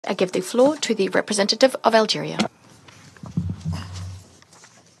I give the floor to the representative of Algeria.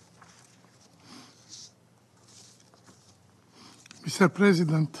 Mr.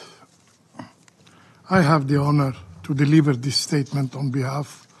 President, I have the honor to deliver this statement on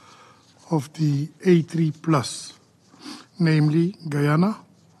behalf of the A3+, namely Guyana,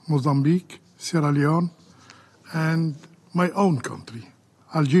 Mozambique, Sierra Leone, and my own country,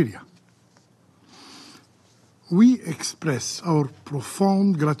 Algeria. We express our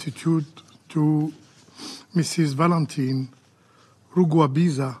profound gratitude to Mrs. Valentine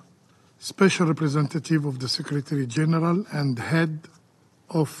Rugwabiza, Special Representative of the Secretary General and Head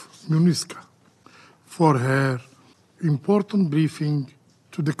of MINUSCA, for her important briefing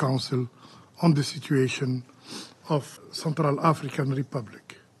to the Council on the situation of Central African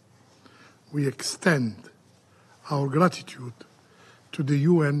Republic. We extend our gratitude to the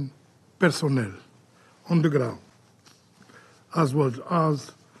UN personnel on the ground, as well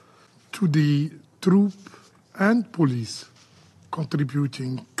as to the troop and police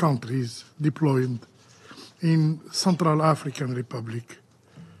contributing countries deployed in Central African Republic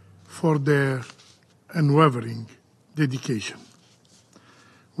for their unwavering dedication.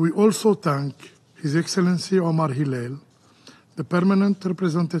 We also thank His Excellency Omar Hillel, the permanent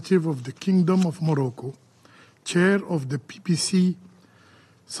representative of the Kingdom of Morocco, chair of the PPC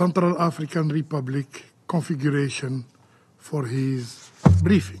Central African Republic configuration, for his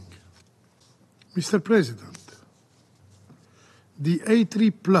briefing. Mr. President, the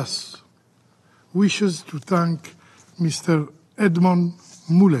A3+ wishes to thank Mr. Edmond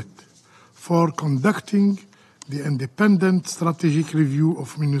Moulet for conducting the independent strategic review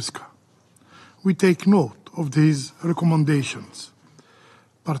of MINUSCA. We take note of these recommendations,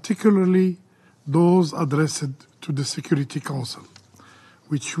 particularly those addressed to the Security Council,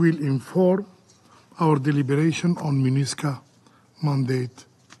 which will inform our deliberation on MINUSCA mandate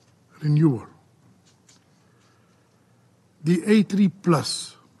renewal. The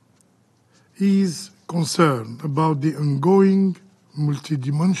A3+ is concerned about the ongoing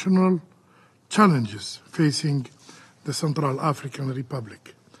multidimensional challenges facing the Central African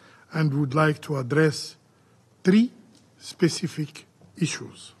Republic and would like to address three specific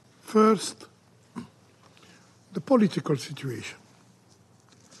issues. First, the political situation.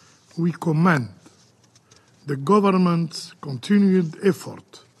 We commend the government's continued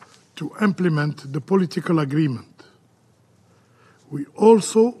effort to implement the political agreement. We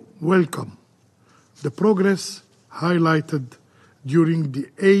also welcome the progress highlighted during the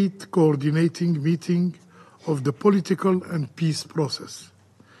 8th coordinating meeting of the political and peace process,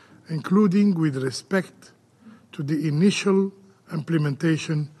 including with respect to the initial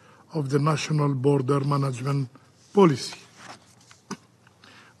implementation of the National Border Management Policy.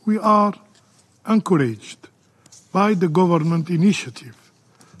 We are encouraged by the government initiative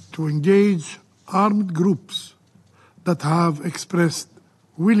to engage armed groups that have expressed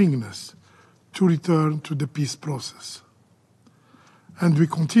willingness to return to the peace process. And we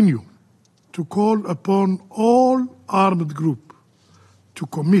continue to call upon all armed groups to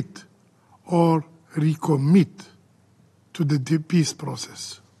commit or recommit to the peace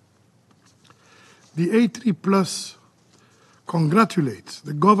process. The A3+ congratulates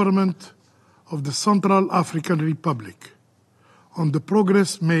the government of the Central African Republic on the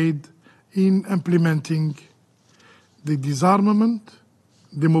progress made in implementing the disarmament,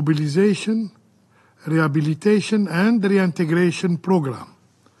 demobilization, rehabilitation and reintegration program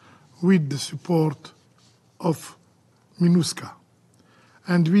with the support of MINUSCA.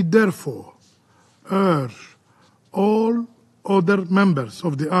 And we therefore urge all other members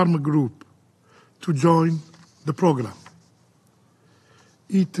of the armed group to join the program.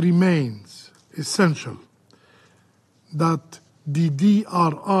 It remains essential that the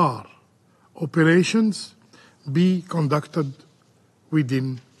DRR operations be conducted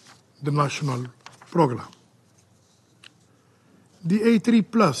within the national program. The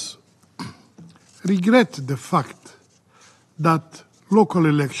A3+ regret the fact that local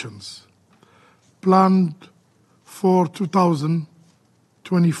elections planned for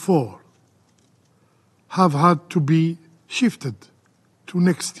 2024 have had to be shifted to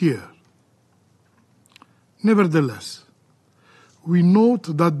next year. Nevertheless, we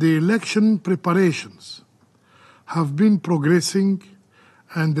note that the election preparations have been progressing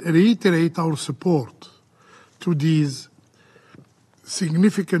and reiterate our support to these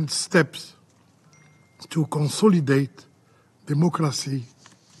significant steps to consolidate democracy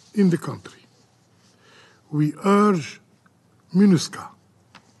in the country. We urge MINUSCA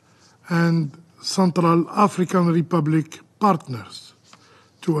and Central African Republic partners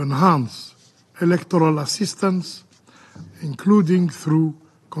to enhance electoral assistance, including through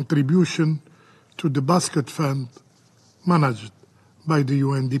contribution to the basket fund managed by the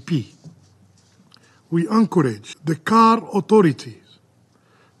UNDP. We encourage the CAR authorities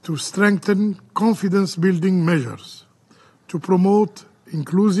to strengthen confidence-building measures to promote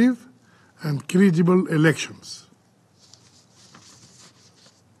inclusive and credible elections.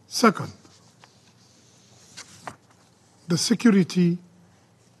 Second, the security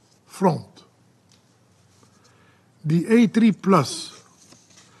front. The A3+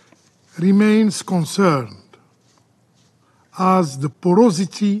 remains concerned as the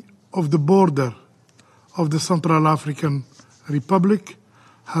porosity of the border of the Central African Republic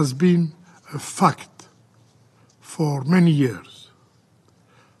has been a fact for many years,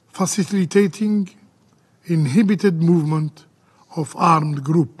 facilitating inhibited movement of armed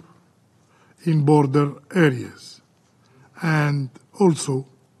groups in border areas and also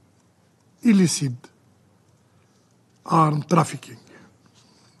illicit armed trafficking.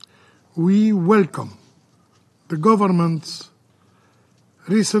 We welcome the government's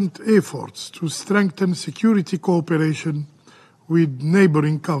recent efforts to strengthen security cooperation with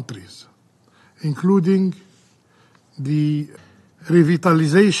neighboring countries, including the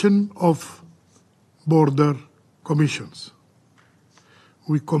revitalization of border commissions.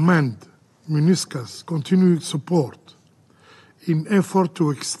 We commend MINUSCA's continued support in effort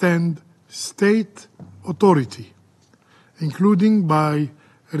to extend state authority, including by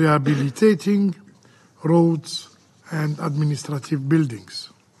rehabilitating roads and administrative buildings.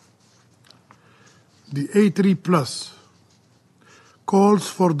 The A3+ calls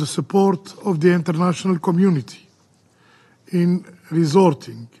for the support of the international community in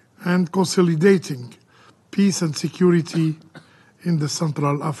resorting and consolidating peace and security in the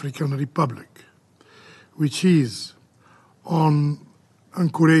Central African Republic, which is on an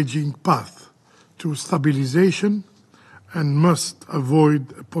encouraging path to stabilization and must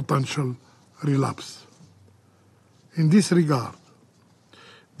avoid a potential relapse. In this regard,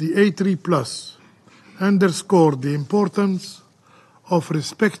 the A3+ underscored the importance of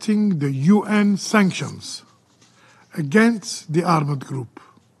respecting the UN sanctions against the armed group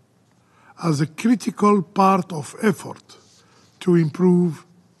as a critical part of effort to improve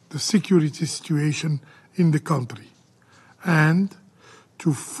the security situation in the country and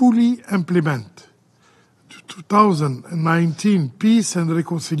to fully implement the 2019 Peace and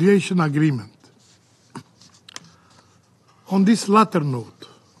Reconciliation Agreement. On this latter note,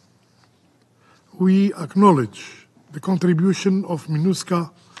 we acknowledge the contribution of MINUSCA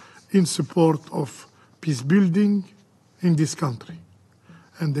in support of peace building in this country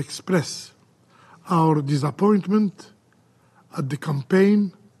and express our disappointment at the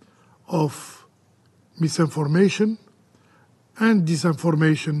campaign of misinformation and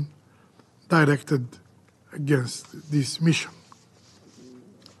disinformation directed against this mission.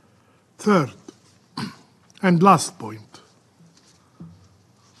 Third and last point,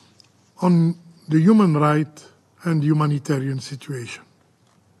 on the human rights and humanitarian situation.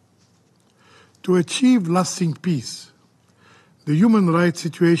 To achieve lasting peace, the human rights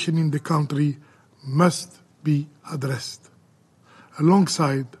situation in the country must be addressed,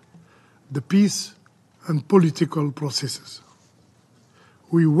 alongside the peace and political processes.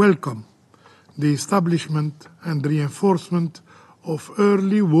 We welcome the establishment and reinforcement of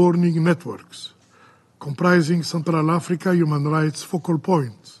early warning networks comprising Central Africa human rights focal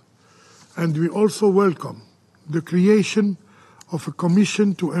points, and we also welcome the creation of a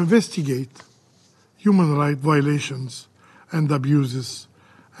commission to investigate human rights violations and abuses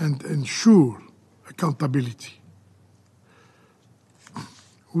and ensure accountability.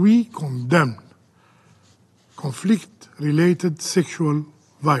 We condemn conflict-related sexual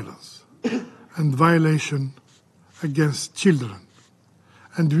violence and violation against children,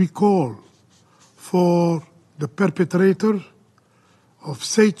 and we call for the perpetrator of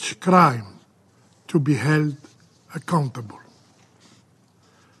such crime to be held accountable.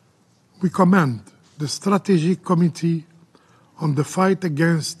 We commend the Strategic Committee on the Fight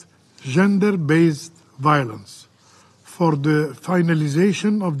Against Gender-Based Violence for the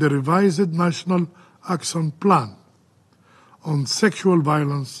finalization of the revised National Action Plan on Sexual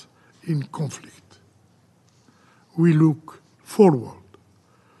Violence in Conflict. We look forward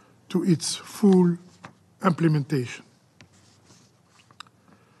to its full implementation.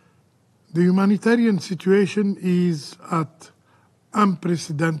 The humanitarian situation is at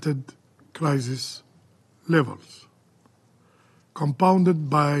unprecedented crisis levels, compounded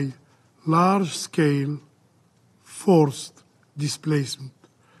by large-scale forced displacement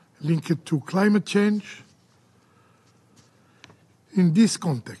linked to climate change. In this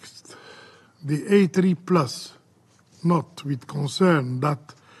context, the A3+, note with concern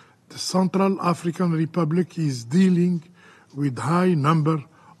that the Central African Republic is dealing with high number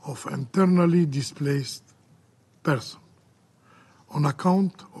of internally displaced persons on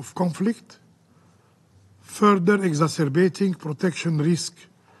account of conflict, further exacerbating protection risk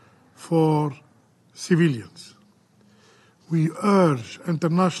for civilians. We urge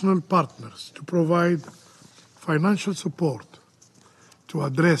international partners to provide financial support to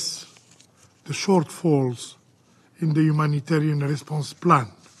address the shortfalls in the humanitarian response plan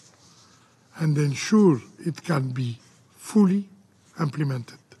and ensure it can be fully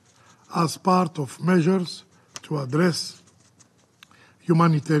implemented as part of measures to address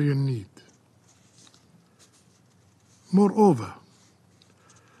humanitarian need. Moreover,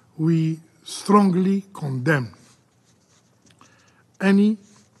 we strongly condemn any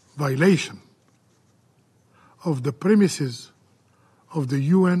violation of the premises of the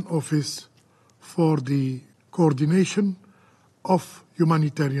UN Office for the Coordination of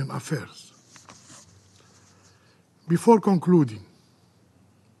Humanitarian Affairs. Before concluding,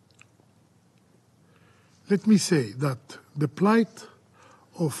 let me say that the plight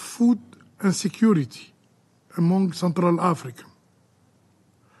of food insecurity among Central African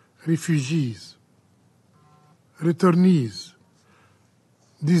refugees, returnees,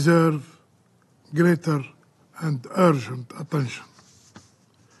 deserve greater and urgent attention.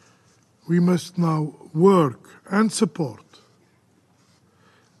 We must now work and support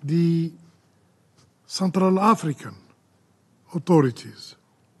the Central African authorities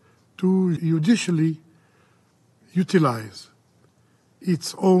to judicially utilize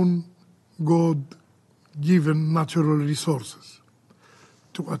its own God-given natural resources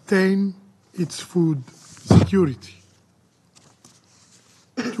to attain its food security.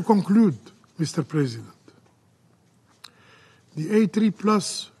 To conclude, Mr. President, the A3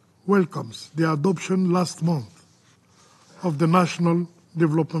 Plus welcomes the adoption last month of the National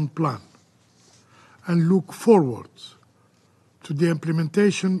Development Plan and look forward to the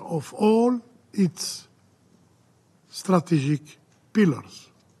implementation of all its strategic pillars.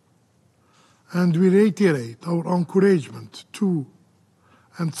 And we reiterate our encouragement to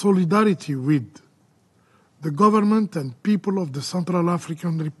and solidarity with the government and people of the Central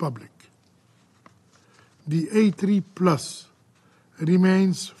African Republic. The A3 Plus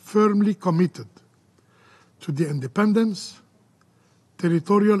remains firmly committed to the independence,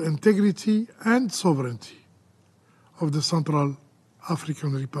 territorial integrity, and sovereignty of the Central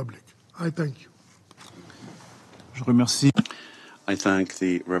African Republic. I thank you. Je remercie. I thank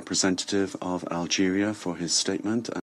the representative of Algeria for his statement.